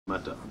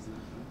matter.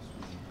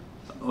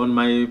 On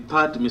my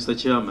part, Mr.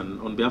 Chairman,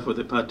 on behalf of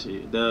the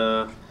party,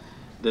 the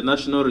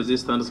National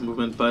Resistance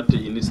Movement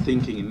Party, in its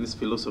thinking, in its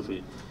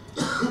philosophy,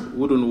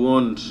 wouldn't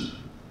want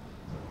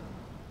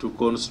to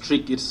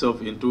constrict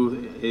itself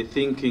into a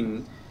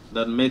thinking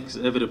that makes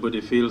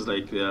everybody feels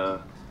like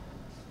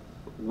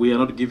we are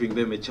not giving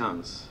them a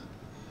chance.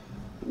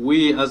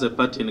 We, as a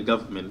party in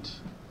government,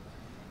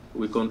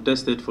 we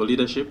contested for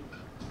leadership.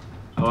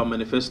 Our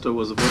manifesto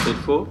was voted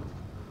for,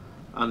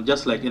 and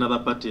just like another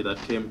party that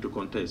came to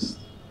contest.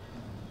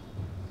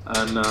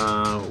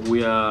 And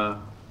we are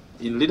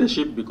in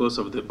leadership because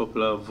of the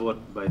popular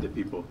vote by the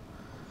people.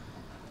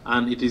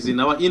 And it is in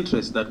our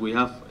interest that we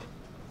have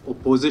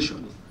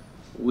opposition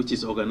which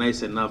is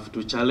organized enough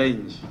to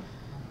challenge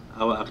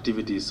our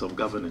activities of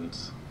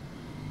governance.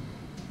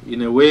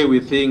 In a way,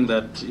 we think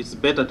that it's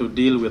better to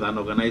deal with an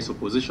organized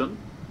opposition.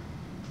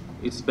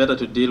 It's better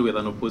to deal with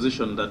an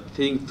opposition that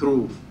think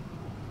through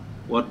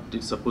what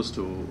it's supposed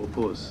to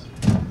oppose.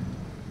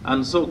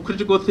 And so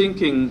critical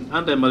thinking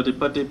under a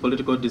multi-party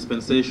political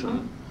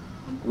dispensation,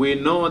 we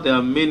know there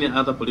are many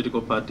other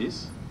political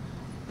parties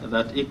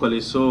that equally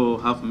so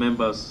have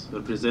members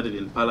represented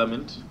in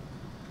Parliament,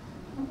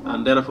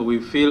 and therefore we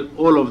feel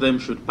all of them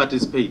should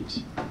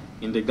participate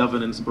in the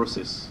governance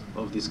process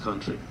of this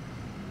country.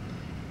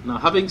 Now,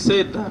 having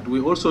said that, we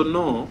also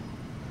know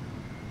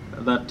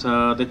that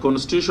the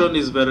Constitution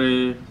is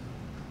very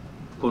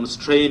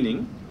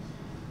constraining,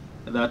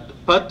 that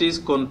parties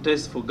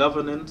contest for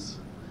governance,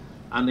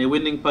 and a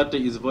winning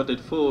party is voted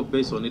for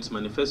based on its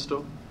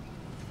manifesto,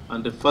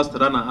 and the first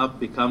runner-up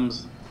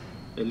becomes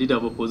a leader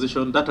of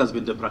opposition. That has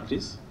been the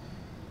practice.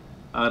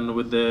 And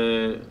with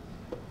the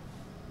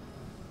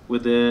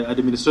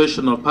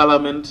administration of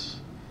Parliament,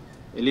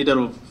 a leader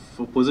of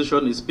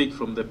opposition is picked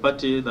from the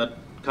party that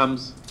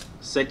comes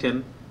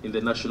second in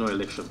the national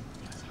election.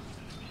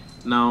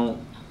 Now,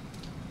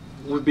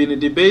 we've been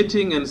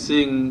debating and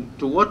seeing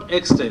to what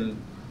extent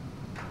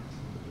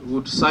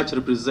would such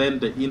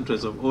represent the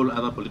interests of all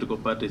other political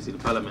parties in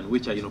Parliament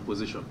which are in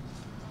opposition?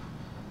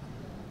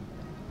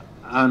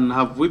 And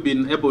have we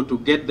been able to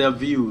get their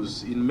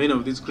views in many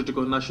of these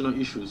critical national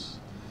issues?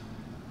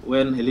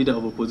 When a leader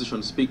of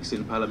opposition speaks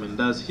in Parliament,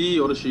 does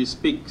he or she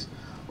speak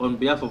on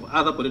behalf of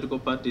other political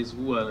parties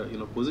who are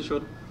in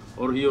opposition,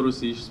 or he or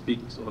she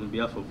speaks on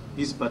behalf of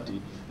his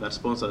party that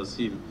sponsors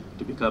him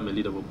to become a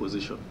leader of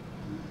opposition?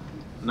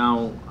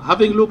 Now,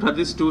 having looked at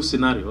these two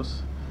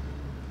scenarios,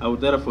 I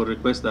would therefore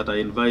request that I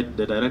invite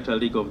the Director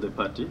League of the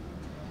party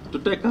to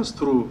take us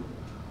through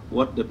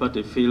what the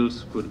party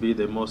feels could be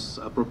the most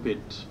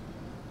appropriate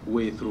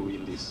way through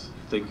in this.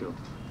 Thank you.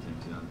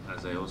 Thank you.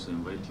 As I also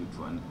invite you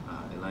to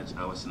a large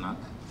hour snack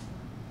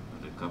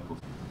and a cup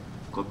of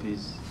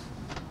coffees.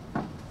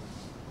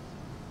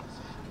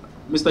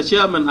 Mr.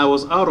 Chairman, I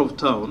was out of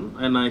town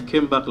and I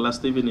came back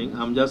last evening.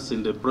 I'm just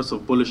in the process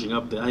of polishing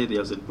up the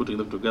ideas and putting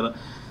them together.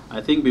 I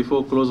think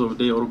before close of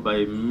day or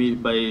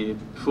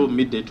before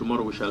midday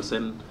tomorrow, we shall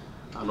send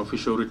an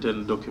official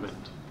written document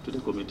to the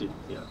committee.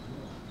 Yeah.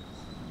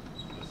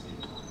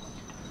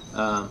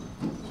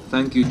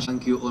 Thank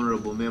you,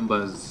 honorable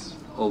members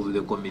of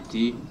the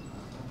committee,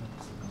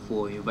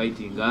 for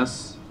inviting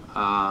us.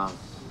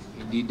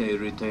 Indeed, I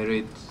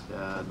reiterate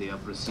the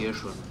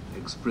appreciation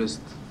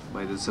expressed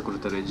by the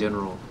Secretary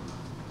General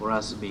for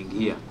us being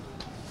here.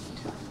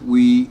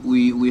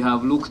 We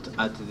have looked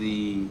at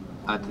the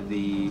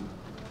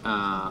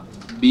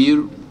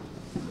bill,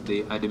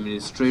 the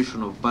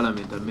Administration of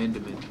Parliament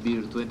Amendment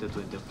Bill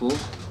 2024.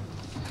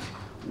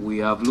 We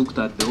have looked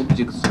at the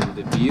objects of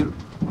the bill,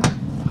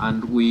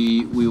 and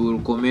we will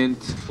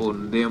comment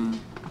on them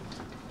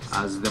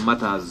as the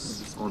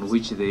matters on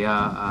which they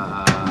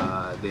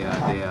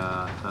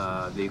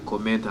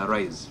comment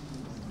arise.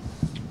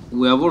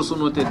 We have also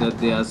noted that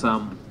there are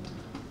some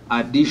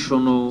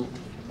additional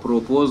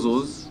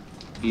proposals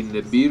in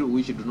the bill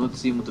which do not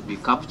seem to be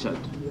captured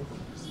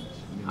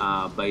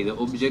by the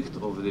object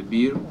of the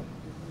bill.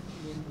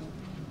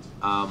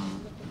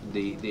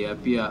 They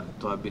appear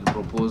to have been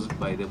proposed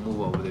by the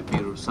mover of the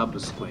bill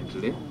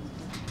subsequently.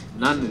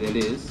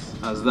 Nonetheless,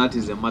 as that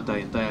is a matter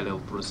entirely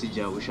of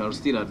procedure, we shall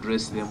still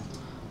address them,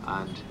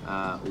 and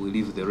we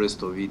leave the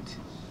rest of it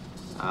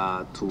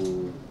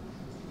to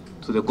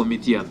the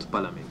committee and to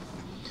Parliament.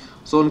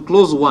 So on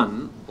clause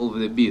 1 of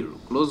the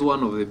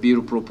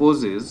bill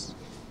proposes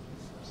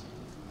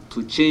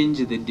to change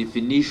the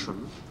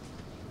definition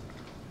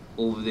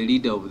of the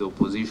leader of the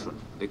opposition.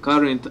 The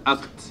current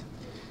act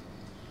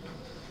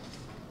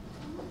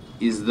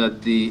is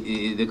that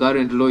the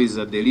current law is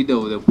that the leader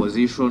of the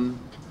opposition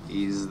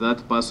is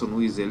that person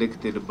who is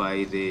elected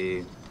by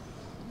the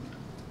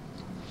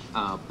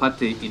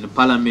party in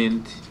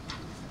Parliament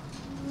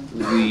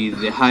with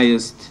the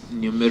highest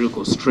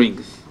numerical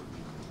strength.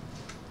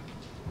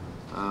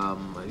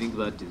 I think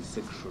that is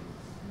section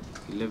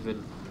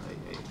 11.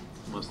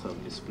 I must have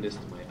misplaced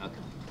my act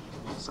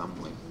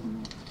somewhere.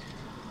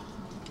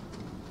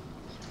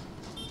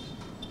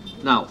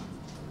 Now,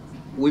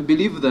 we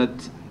believe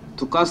that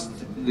to cast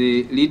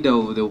the leader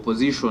of the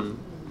opposition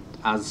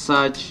as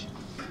such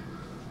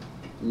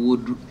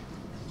would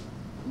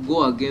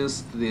go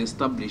against the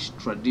established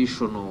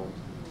traditional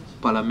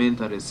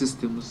parliamentary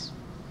systems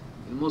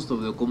in most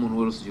of the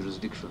Commonwealth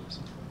jurisdictions.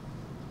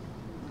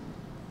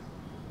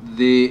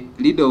 The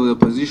leader of the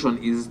opposition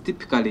is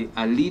typically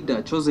a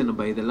leader chosen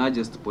by the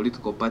largest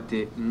political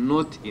party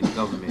not in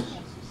government,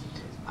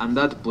 and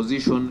that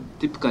position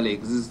typically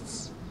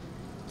exists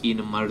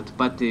in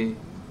multi-party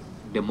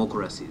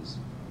democracies.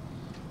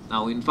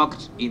 Now, in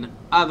fact, in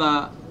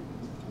other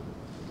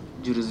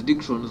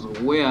jurisdictions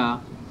where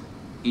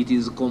it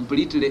is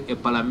completely a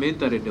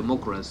parliamentary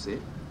democracy,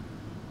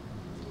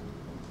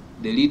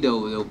 the leader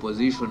of the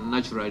opposition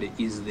naturally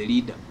is the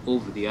leader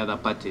of the other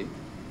party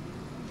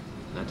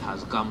that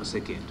has come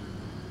second.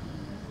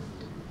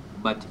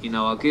 But in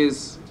our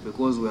case,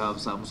 because we have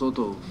some sort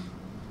of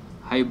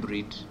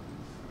hybrid,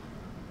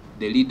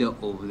 the leader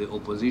of the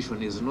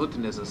opposition is not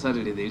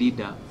necessarily the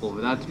leader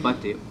of that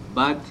party,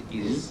 but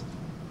is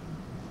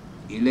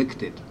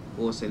elected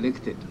or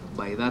selected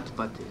by that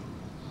party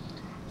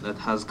that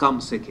has come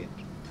second.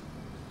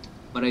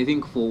 But I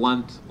think for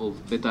want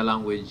of better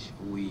language,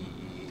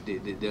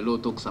 the law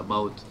talks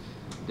about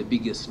the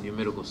biggest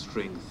numerical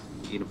strength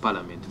in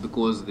parliament,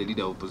 because the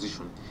leader of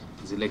opposition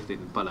is elected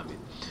in parliament.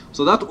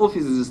 So that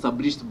office is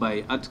established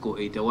by Article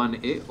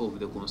 81A of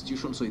the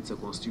Constitution, so it's a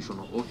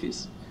constitutional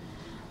office.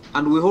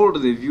 And we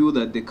hold the view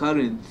that the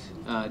current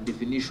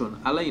definition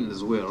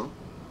aligns well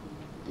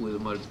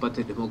with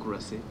multi-party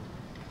democracy.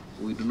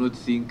 We do not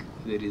think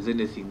there is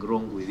anything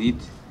wrong with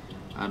it,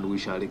 and we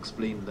shall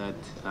explain that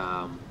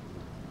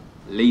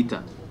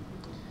later.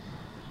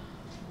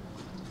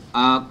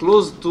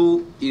 Clause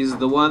 2 is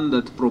the one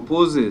that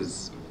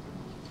proposes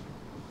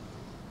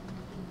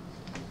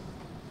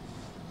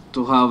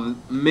to have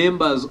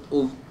members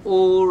of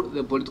all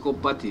the political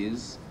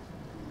parties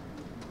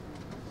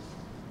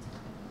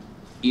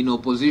in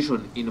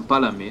opposition in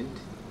parliament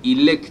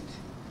elect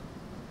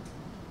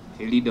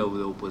a leader of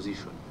the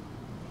opposition.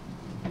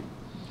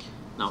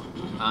 Now,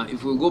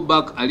 if we go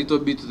back a little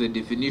bit to the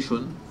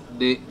definition,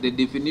 the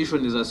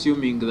definition is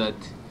assuming that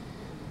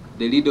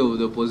the leader of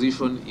the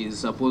opposition is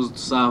supposed to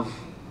serve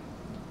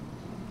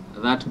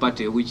that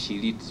party which he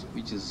leads,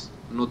 which is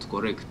not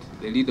correct.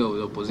 The leader of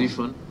the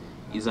opposition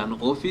is an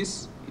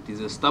office, it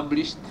is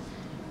established,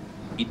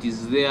 it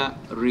is there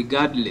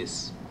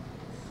regardless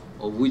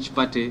of which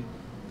party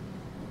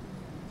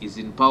is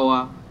in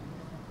power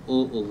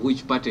or of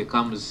which party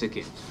comes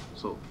second.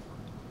 So,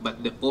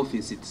 but the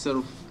office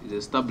itself is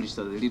established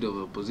as the leader of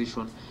the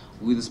opposition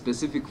with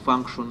specific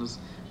functions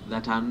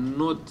that are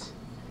not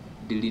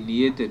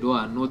delineated or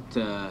are not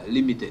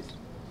limited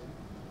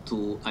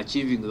to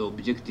achieving the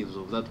objectives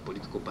of that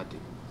political party.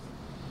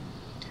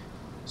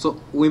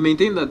 So we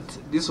maintain that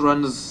this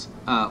runs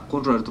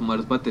contrary to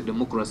multi-party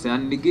democracy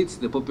and negates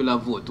the popular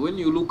vote. When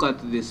you look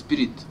at the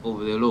spirit of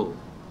the law,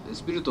 the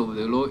spirit of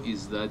the law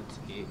is that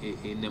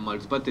in a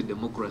multi-party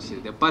democracy,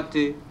 the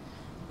party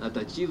that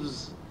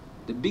achieves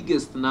the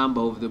biggest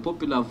number of the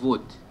popular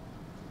vote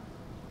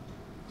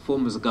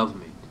forms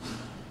government.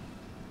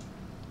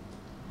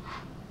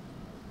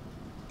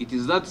 It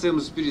is that same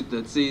spirit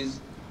that says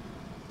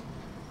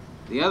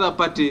the other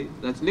party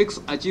that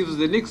next achieves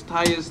the next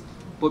highest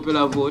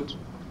popular vote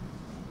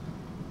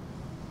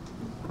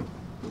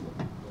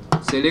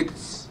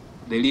selects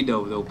the leader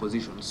of the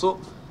opposition. So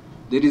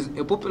there is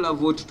a popular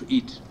vote to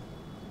it,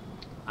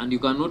 and you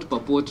cannot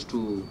purport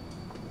to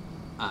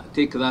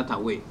take that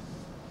away.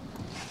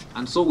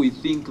 And so we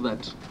think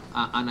that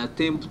an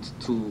attempt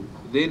to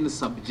then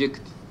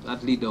subject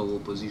that leader of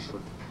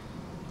opposition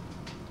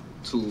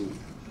to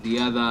the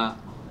other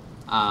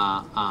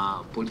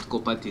political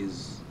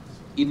parties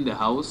in the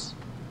House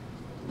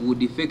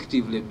would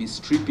effectively be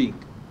stripping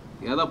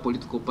the other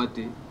political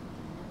party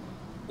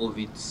of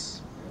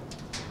its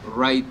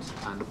right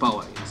and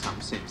power in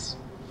some sense.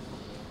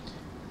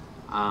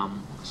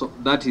 So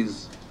that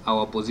is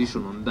our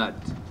position on that.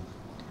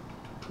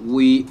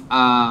 We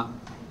are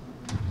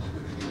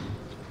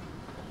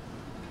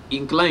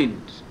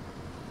inclined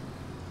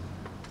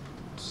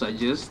to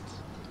suggest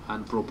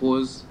and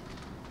propose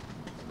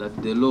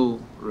that the law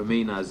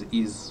remain as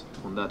is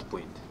on that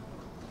point.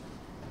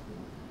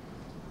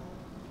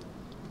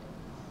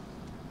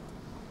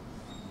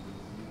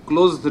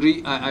 Clause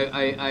 3,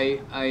 I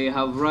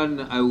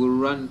will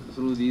run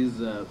through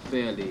these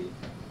fairly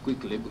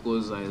quickly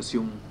because I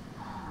assume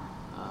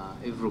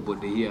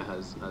everybody here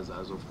has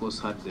of course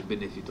had the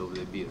benefit of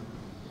the bill.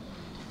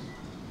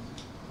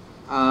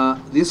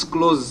 This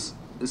clause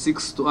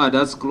seeks to add,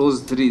 as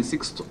clause 3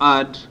 seeks to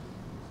add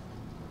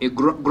a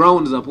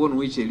grounds upon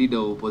which a leader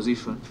of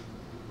opposition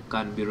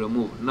can be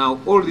removed. Now,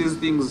 all these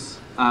things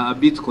are a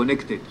bit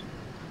connected.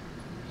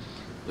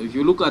 So if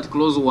you look at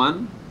clause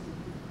 1,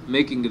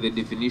 making the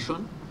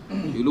definition,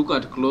 you look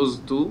at clause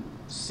 2,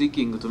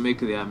 seeking to make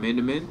the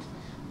amendment,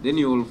 then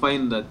you will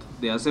find that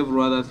there are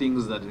several other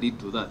things that lead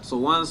to that. So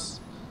once,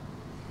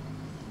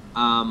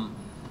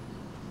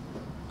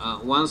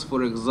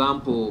 for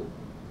example,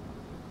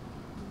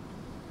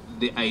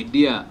 the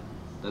idea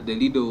that the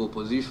leader of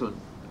opposition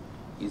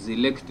is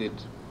elected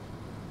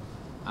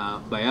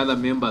by other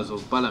members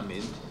of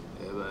parliament,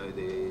 by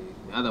the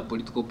other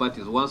political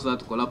parties, once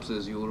that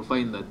collapses, you will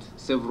find that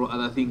several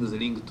other things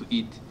linked to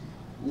it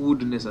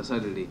would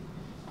necessarily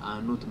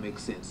not make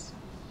sense.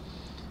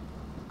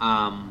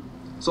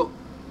 So,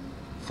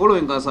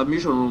 following our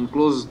submission on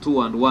clause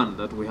 2 and 1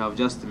 that we have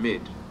just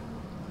made,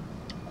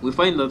 we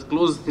find that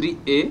clause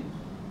 3A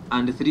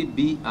and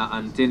 3B are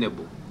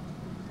untenable.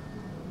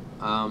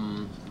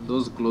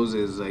 Those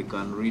clauses, I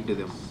can read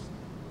them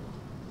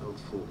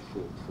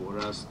for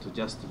us to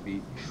just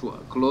be sure.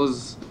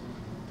 Clause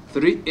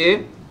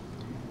 3A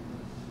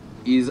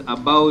is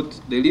about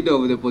the leader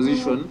of the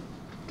opposition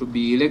to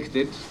be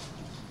elected,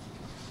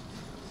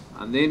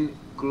 and then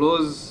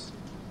clause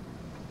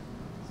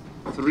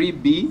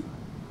 3B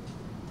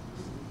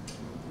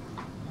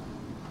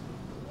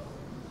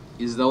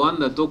is the one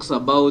that talks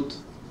about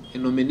a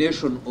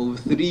nomination of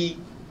 3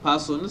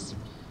 persons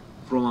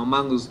from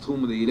amongst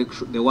whom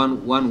the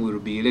one will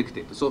be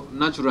elected. So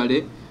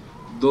naturally,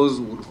 those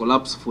would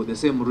collapse for the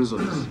same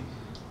reasons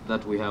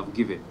that we have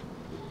given.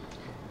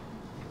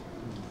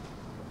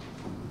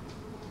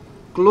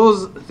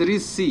 Clause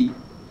 3C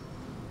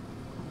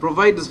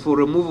provides for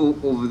removal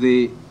of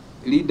the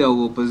leader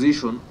of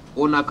opposition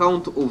on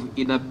account of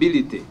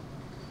inability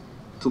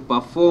to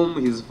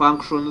perform his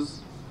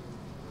functions.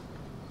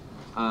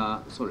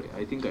 Sorry,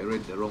 I think I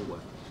read the wrong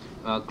one.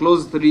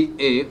 Clause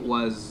 3A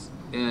was,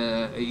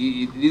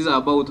 these are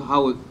about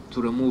how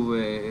to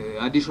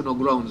remove additional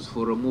grounds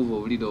for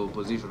removal of leader of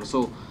opposition.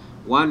 So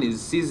one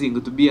is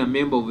ceasing to be a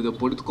member of the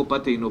political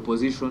party in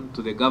opposition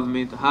to the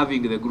government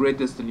having the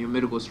greatest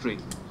numerical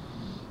strength.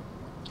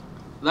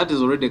 That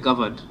is already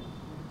covered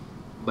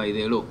by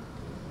the law,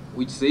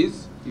 which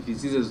says if he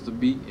ceases to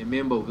be a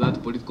member of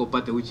that political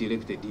party which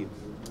elected him,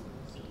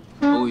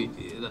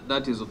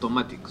 that is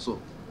automatic.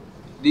 So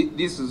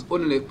this is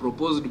only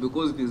proposed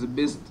because it is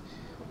based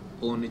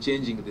on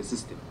changing the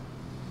system.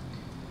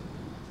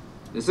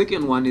 The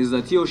second one is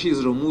that he or she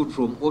is removed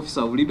from office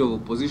of leader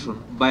of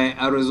opposition by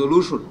a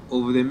resolution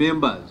of the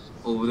members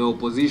of the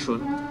opposition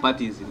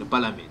parties in the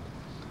parliament.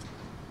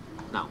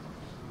 Now,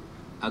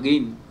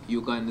 again,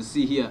 you can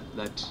see here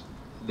that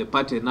the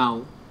party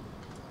now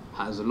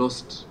has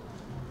lost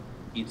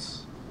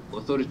its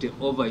authority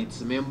over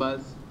its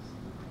members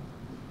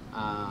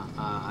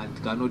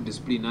and cannot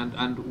discipline.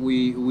 And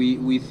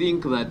we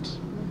think that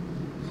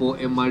for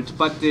a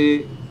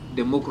multi-party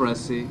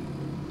democracy,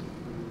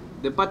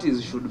 the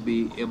parties should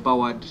be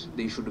empowered,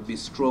 they should be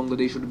strong,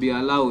 they should be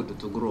allowed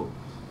to grow.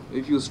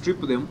 If you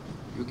strip them,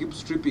 you keep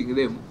stripping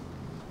them,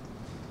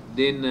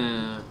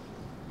 then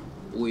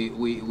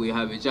we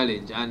have a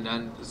challenge.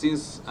 And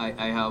since I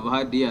have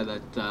heard here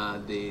that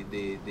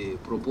the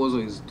proposal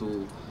is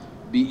to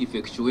be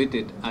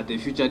effectuated at a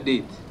future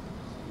date,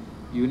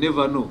 you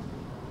never know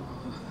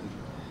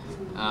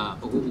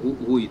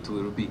who it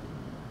will be.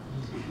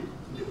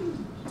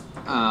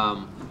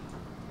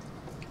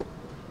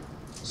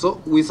 So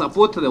we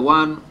support the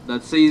one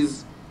that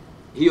says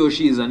he or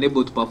she is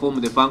unable to perform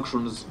the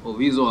functions of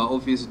his or her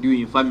office due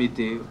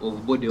infirmity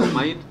of body or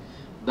mind.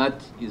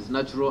 That is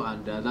natural,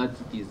 and that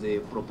is a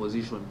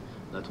proposition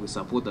that we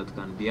support that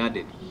can be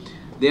added.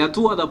 There are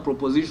 2 other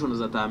propositions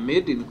that are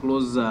made in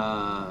clause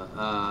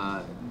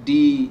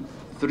 3D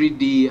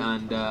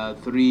and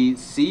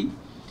 3C,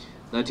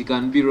 that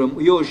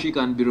he or she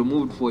can be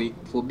removed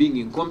for being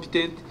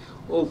incompetent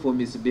or for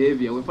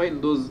misbehavior. We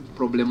find those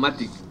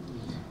problematic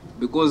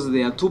because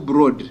they are too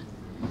broad.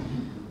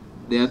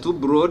 They are too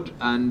broad,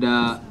 and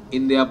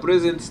in their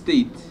present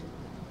state,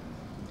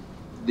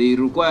 they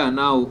require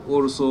now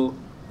also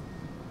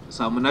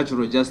some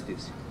natural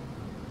justice.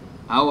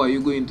 How are you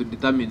going to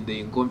determine the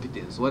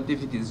incompetence? What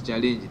if it is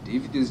challenged?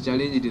 If it is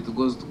challenged, it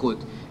goes to court.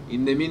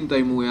 In the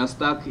meantime, we are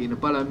stuck in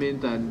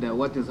parliament, and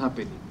what is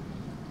happening?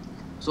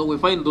 So we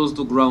find those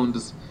 2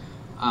 grounds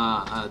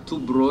are too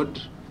broad.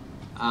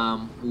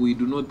 We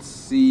do not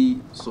see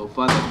so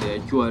far that they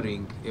are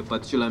curing a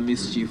particular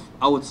mischief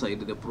outside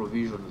the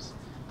provisions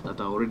that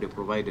are already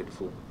provided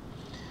for.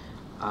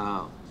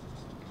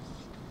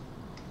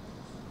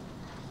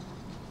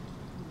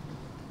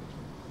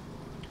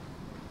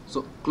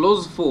 So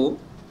clause 4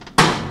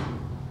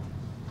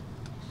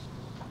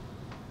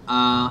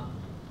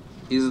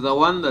 is the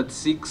one that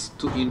seeks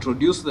to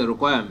introduce the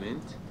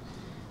requirement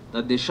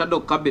that the shadow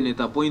cabinet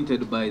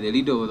appointed by the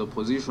leader of the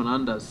opposition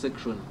under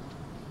section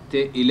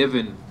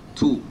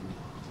 11(2)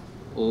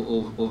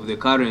 of the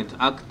current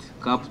Act,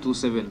 Cap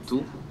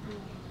 272,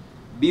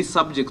 be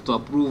subject to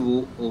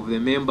approval of the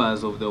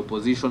members of the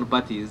opposition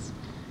parties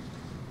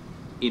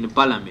in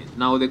parliament.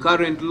 Now, the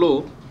current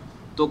law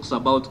talks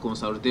about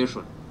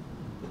consultation,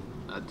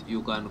 that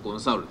you can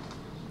consult.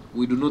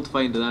 We do not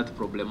find that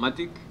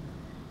problematic.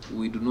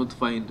 We do not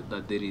find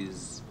that there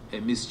is a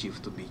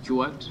mischief to be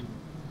cured.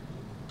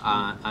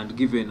 And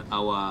given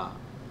our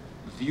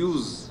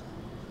views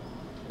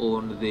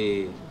on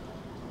the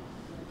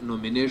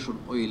nomination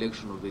or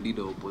election of the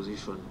leader of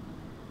opposition,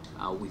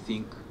 we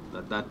think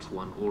that that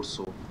one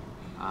also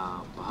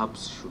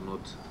perhaps should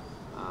not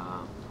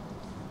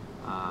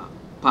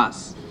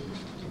pass.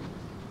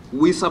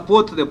 We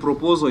support the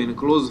proposal in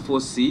clause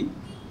 4C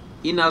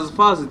in as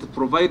far as it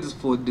provides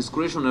for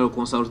discretionary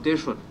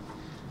consultation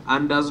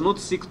and does not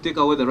seek to take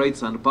away the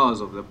rights and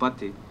powers of the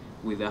party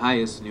with the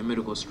highest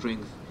numerical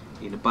strength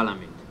in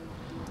Parliament.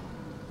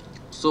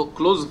 So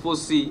clause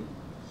 4C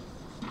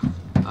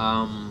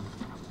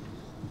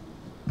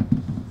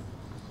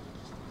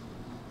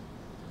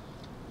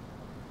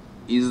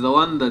is the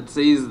one that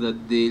says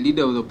that the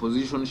leader of the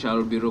opposition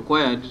shall be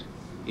required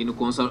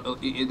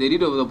the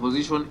leader of the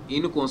opposition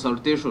in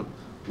consultation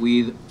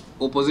with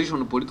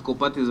opposition political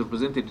parties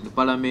represented in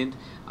Parliament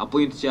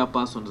appoint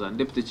chairpersons and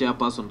deputy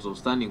chairpersons of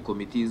standing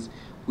committees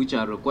which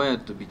are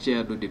required to be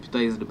chaired or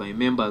deputized by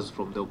members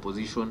from the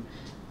opposition.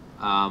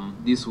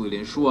 This will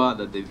ensure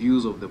that the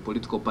views of the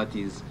political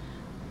parties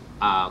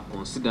are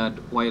considered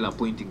while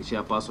appointing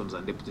chairpersons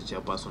and deputy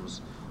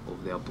chairpersons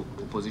of the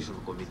opposition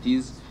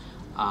committees.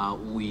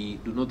 We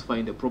do not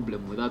find a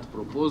problem with that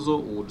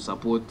proposal. We would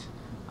support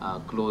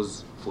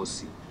clause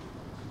 4C.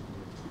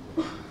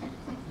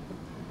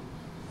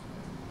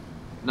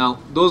 Now,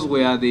 those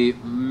were the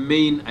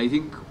main, I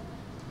think,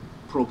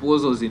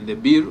 proposals in the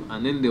bill,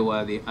 and then there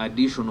were the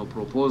additional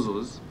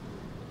proposals.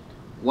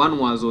 One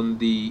was on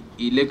the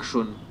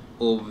election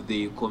of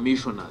the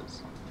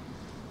commissioners,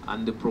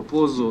 and the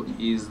proposal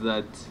is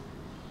that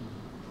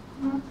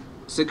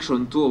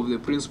Section 2 of the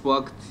Principal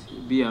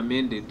Act be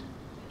amended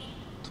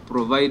to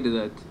provide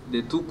that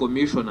the two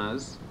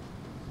commissioners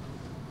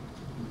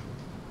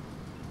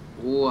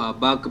who are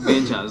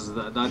backbenchers,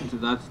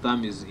 that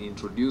term is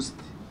introduced,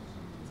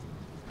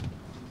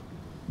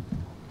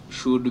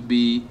 should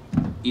be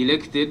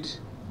elected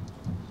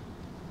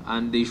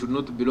and they should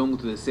not belong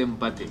to the same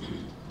party.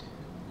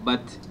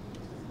 But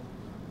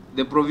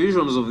the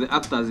provisions of the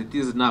Act as it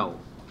is now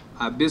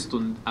are based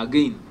on,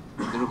 again,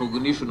 the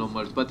recognition of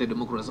multi-party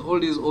democracy. All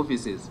these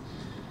offices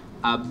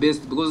are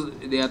based, because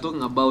they are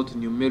talking about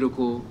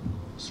numerical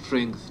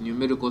strength.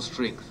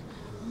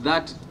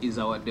 That is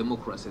our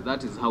democracy.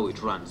 That is how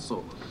it runs.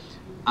 So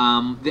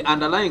the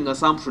underlying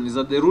assumption is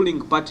that the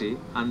ruling party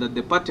and that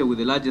the party with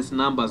the largest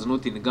numbers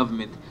not in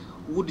government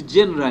would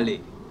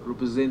generally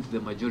represent the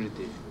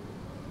majority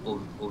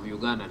of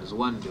Ugandans,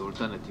 one the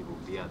alternative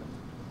of the other.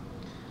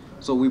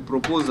 So we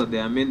propose that the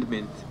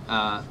amendment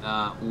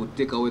would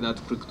take away that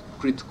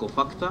critical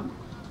factor,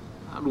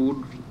 and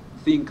would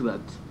think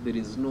that there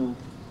is no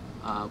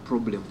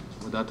problem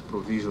with that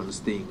provision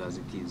staying as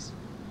it is.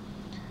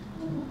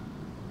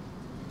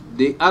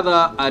 The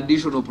other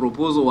additional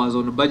proposal was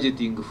on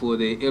budgeting for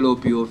the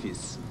LOP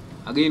office.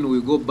 Again,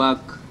 we go back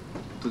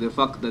to the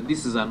fact that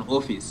this is an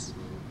office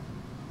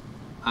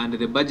and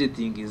the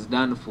budgeting is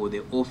done for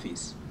the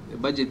office. The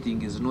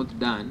budgeting is not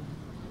done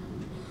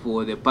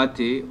for the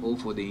party or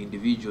for the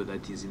individual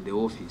that is in the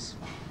office.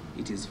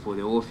 It is for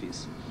the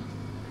office.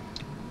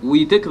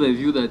 We take the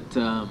view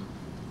that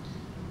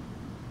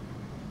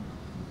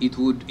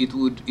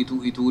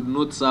it would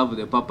not serve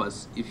the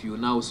purpose if you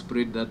now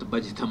spread that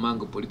budget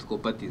among political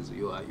parties.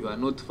 You are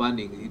not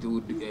funding. It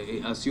would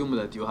assume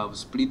that you have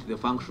split the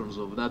functions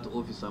of that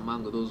office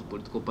among those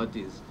political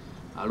parties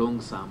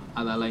along some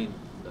other line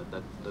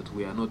that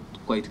we are not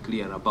quite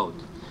clear about.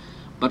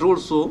 But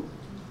also,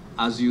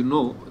 as you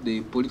know,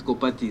 the political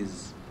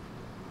parties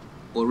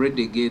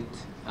already get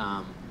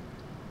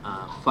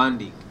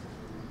funding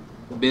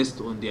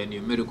based on their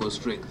numerical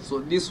strength. So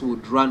this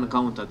would run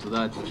counter to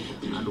that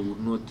and would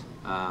not,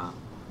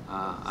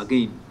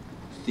 again,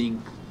 think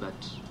that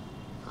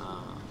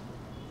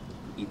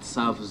it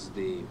serves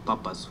the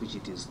purpose which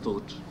it is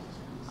thought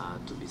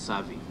to be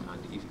serving.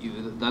 And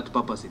if that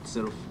purpose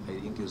itself, I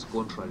think, is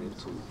contrary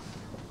to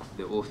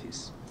the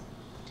office.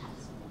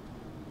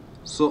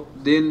 So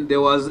then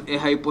there was a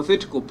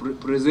hypothetical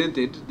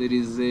presented. There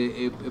is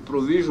a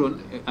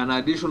provision, an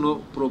additional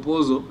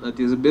proposal that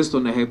is based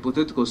on a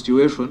hypothetical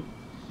situation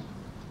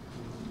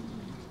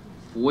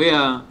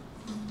where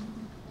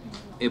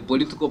a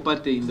political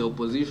party in the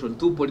opposition,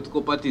 two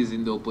political parties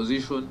in the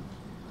opposition,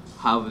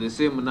 have the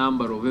same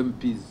number of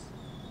MPs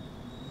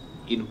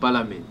in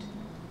Parliament.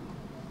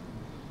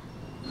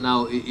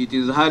 Now, it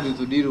is hard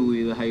to deal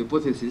with a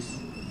hypothesis,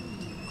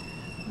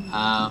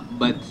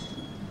 but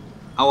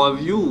our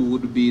view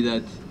would be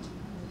that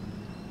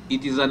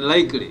it is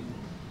unlikely.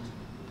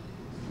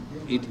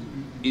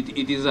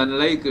 It is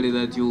unlikely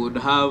that you would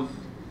have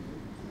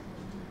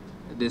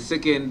the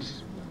second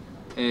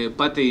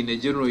party in the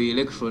general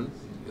election.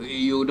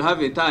 You would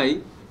have a tie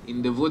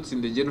in the votes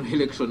in the general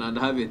election and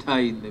have a tie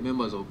in the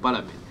members of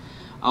Parliament.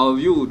 Our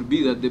view would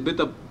be that the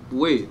better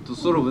way to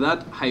solve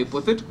that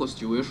hypothetical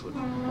situation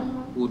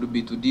would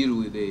be to deal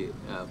with the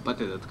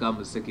party that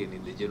comes second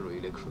in the general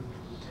election.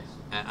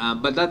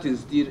 But that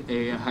is still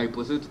a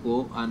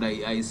hypothetical, and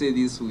I say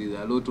this with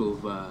a lot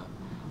of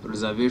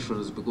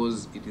reservations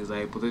because it is a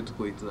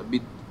hypothetical. It's a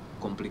bit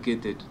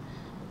complicated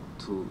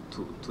to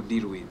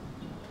deal with.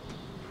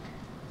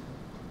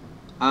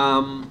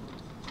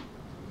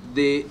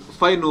 The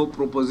final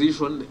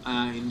proposition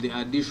in the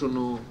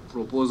additional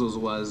proposals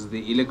was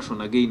the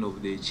election again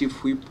of the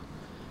chief whip.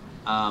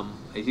 I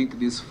think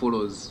this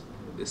follows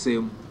the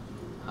same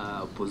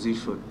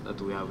position that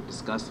we have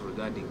discussed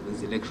regarding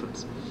these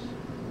elections.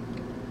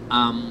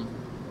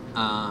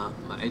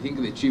 I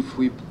think the chief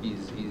whip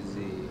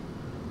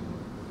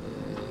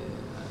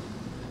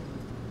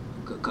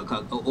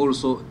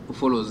also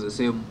follows the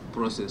same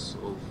process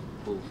of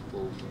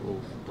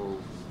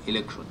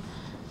election.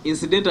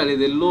 Incidentally,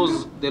 the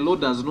law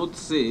does not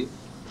say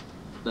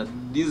that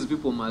these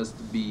people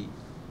must be,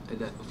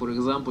 for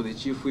example, the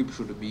chief whip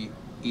should be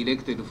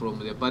elected from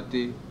the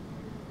party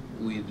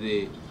with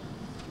the,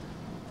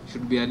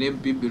 should be an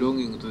MP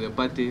belonging to the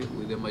party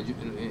with the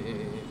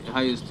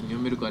highest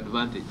numerical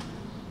advantage.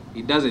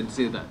 It doesn't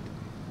say that,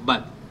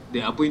 but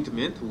the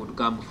appointment would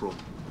come from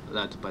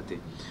that party.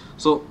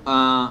 So,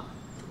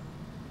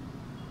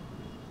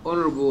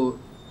 Honorable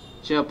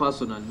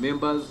Chairperson and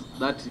members,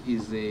 that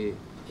is a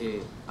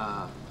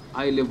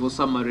high-level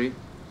summary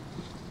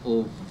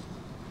of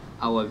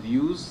our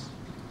views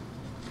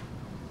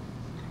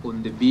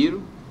on the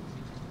bill.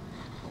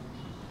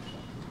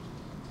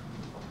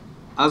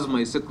 As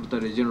my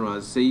Secretary General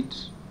has said,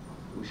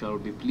 we shall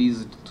be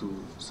pleased to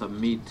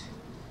submit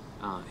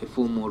a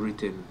formal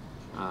written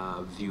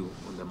view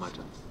on the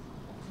matter.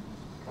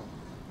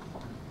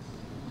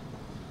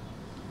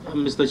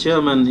 Mr.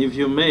 Chairman, if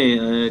you may,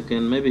 I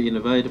can maybe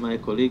invite my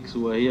colleagues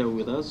who are here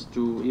with us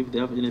to, if they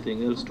have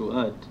anything else to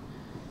add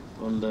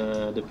on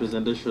the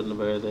presentation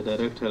by the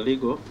Director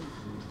Legal.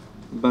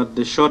 But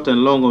the short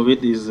and long of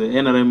it is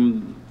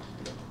NRM,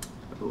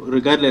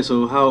 regardless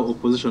of how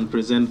opposition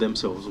present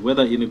themselves,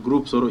 whether in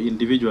groups or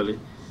individually,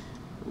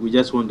 we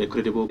just want a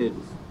credible.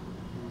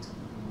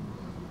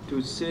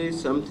 To say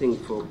something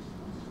for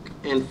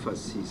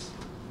emphasis.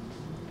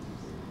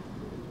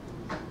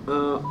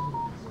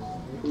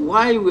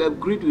 Why we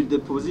agreed with the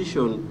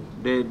position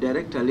the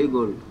Director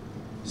Legal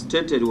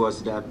stated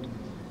was that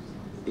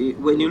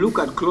when you look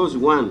at clause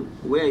 1,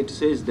 where it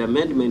says the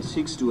amendment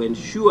seeks to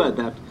ensure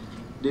that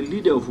the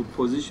leader of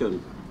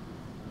opposition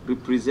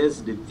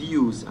represents the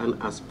views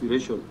and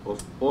aspirations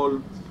of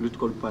all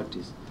political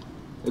parties.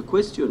 The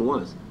question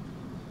was,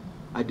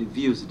 are the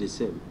views the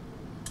same?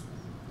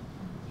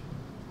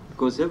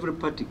 Because every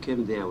party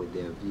came there with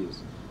their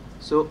views.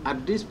 So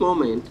at this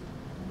moment,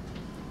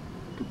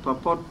 to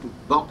purport to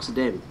box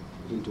them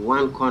into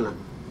one corner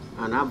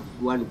and have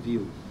one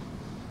view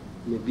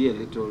may be a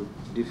little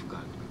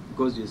difficult,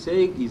 because you're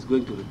saying he's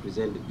going to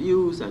represent the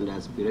views and the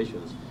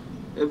aspirations.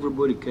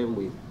 Everybody came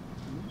with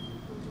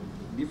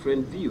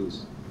different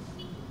views.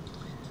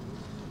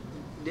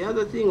 The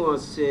other thing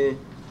was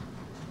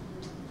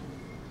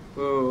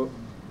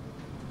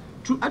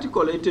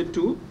Article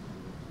 82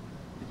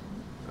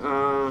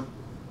 of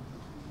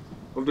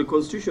the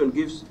Constitution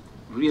gives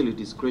really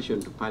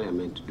discretion to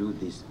Parliament to do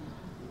this.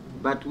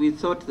 But we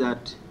thought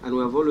that, and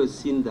we have always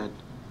seen that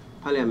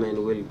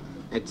Parliament will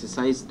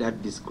exercise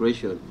that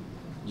discretion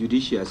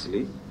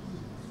judiciously,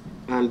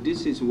 and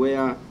this is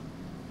where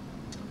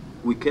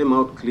we came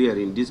out clear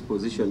in this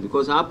position,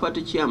 because our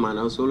party chairman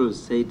has always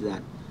said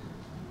that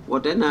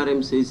what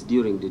NRM says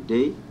during the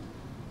day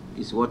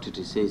is what it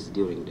says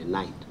during the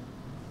night.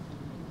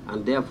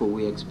 And therefore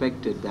we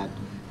expected that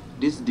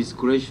this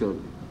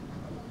discretion,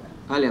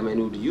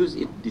 Parliament would use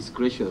its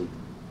discretion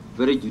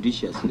very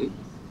judiciously,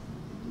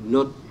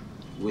 not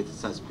with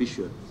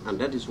suspicion. And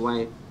that is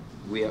why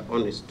we are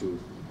honest to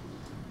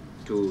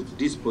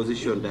this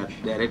position that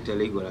Director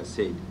Legal has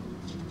said.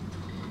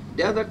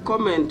 The other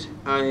comment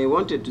I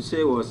wanted to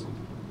say was,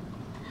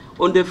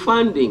 on the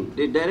funding,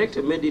 the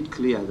Director made it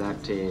clear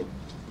that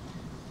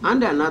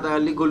under another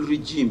legal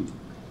regime,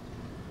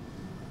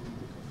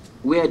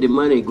 where the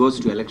money goes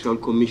to Electoral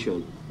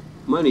Commission,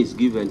 money is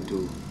given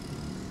to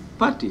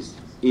parties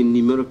in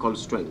numerical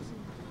strength.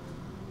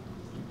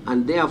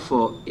 And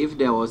therefore, if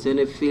there was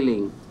any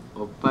feeling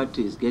of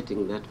parties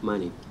getting that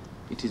money,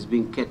 it is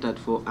being catered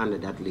for under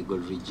that legal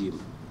regime.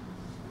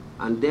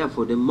 And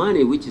therefore, the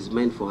money which is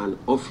meant for an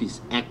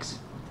office X,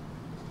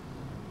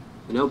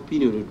 in our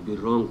opinion, it would be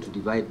wrong to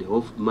divide the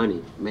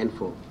money meant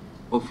for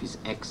office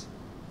X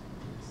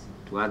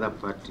to other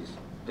parties.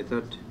 I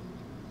thought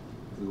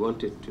we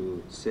wanted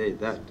to say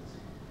that.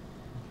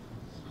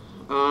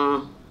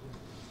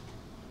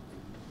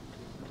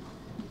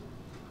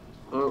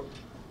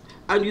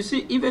 And you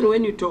see, even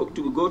when you go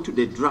to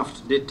the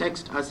draft, the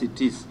text as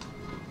it is,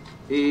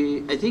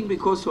 I think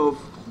because of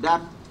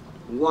that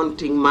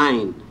wanting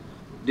mind,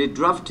 the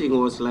drafting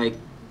was like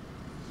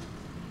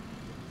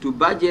to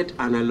budget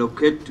and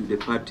allocate to the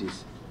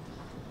parties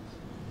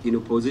in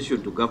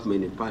opposition to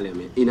government in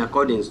Parliament, in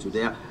accordance to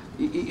their,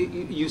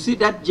 you see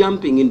that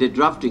jumping in the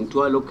drafting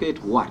to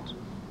allocate what?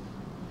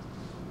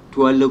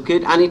 To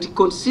allocate, and it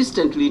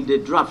consistently in the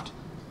draft,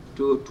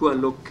 to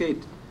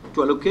allocate,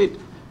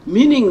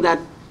 meaning that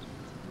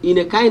in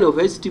a kind of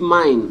hasty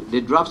mind, the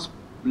drafts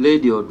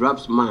lady or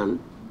draftsman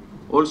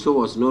also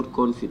was not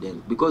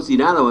confident, because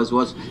in other words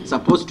was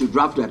supposed to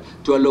draft that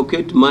to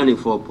allocate money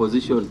for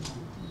opposition,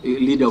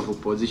 leader of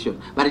opposition,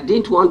 but I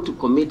didn't want to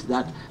commit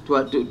that to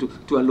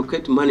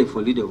allocate money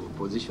for leader of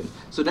opposition.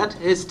 So that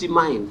hasty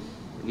mind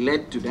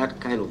led to that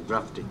kind of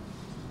drafting.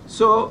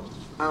 So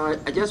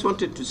I just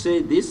wanted to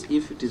say this,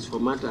 if it is for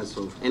matters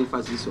of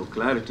emphasis or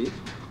clarity,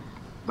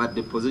 but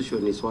the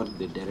position is what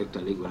the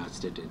Director Legal has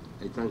stated.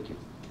 I thank you.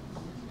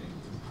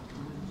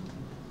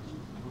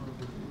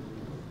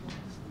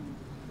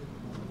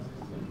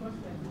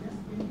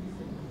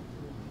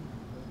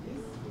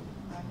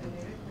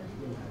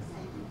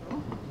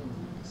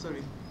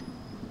 Sorry.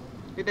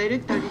 The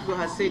Director Legal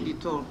has said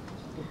it all.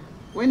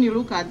 When you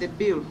look at the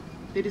bill,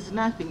 there is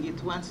nothing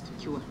it wants to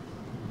cure.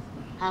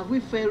 Have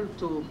we failed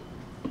to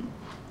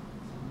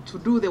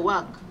do the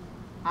work?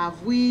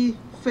 Have we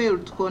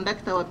failed to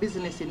conduct our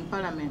business in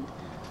Parliament?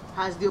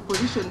 Has the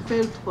opposition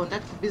failed to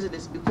conduct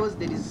business because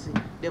they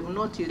have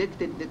not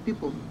elected the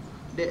people,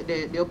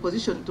 the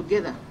opposition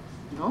together?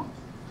 No.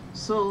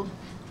 So,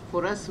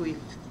 for us,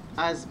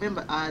 as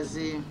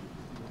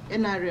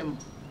NRM,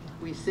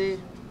 we say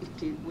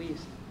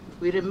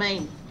we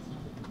remain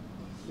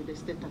with the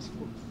status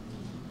quo.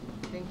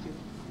 Thank you.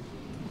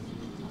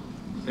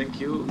 Thank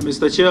you,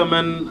 Mr.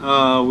 Chairman.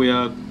 We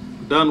are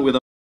done with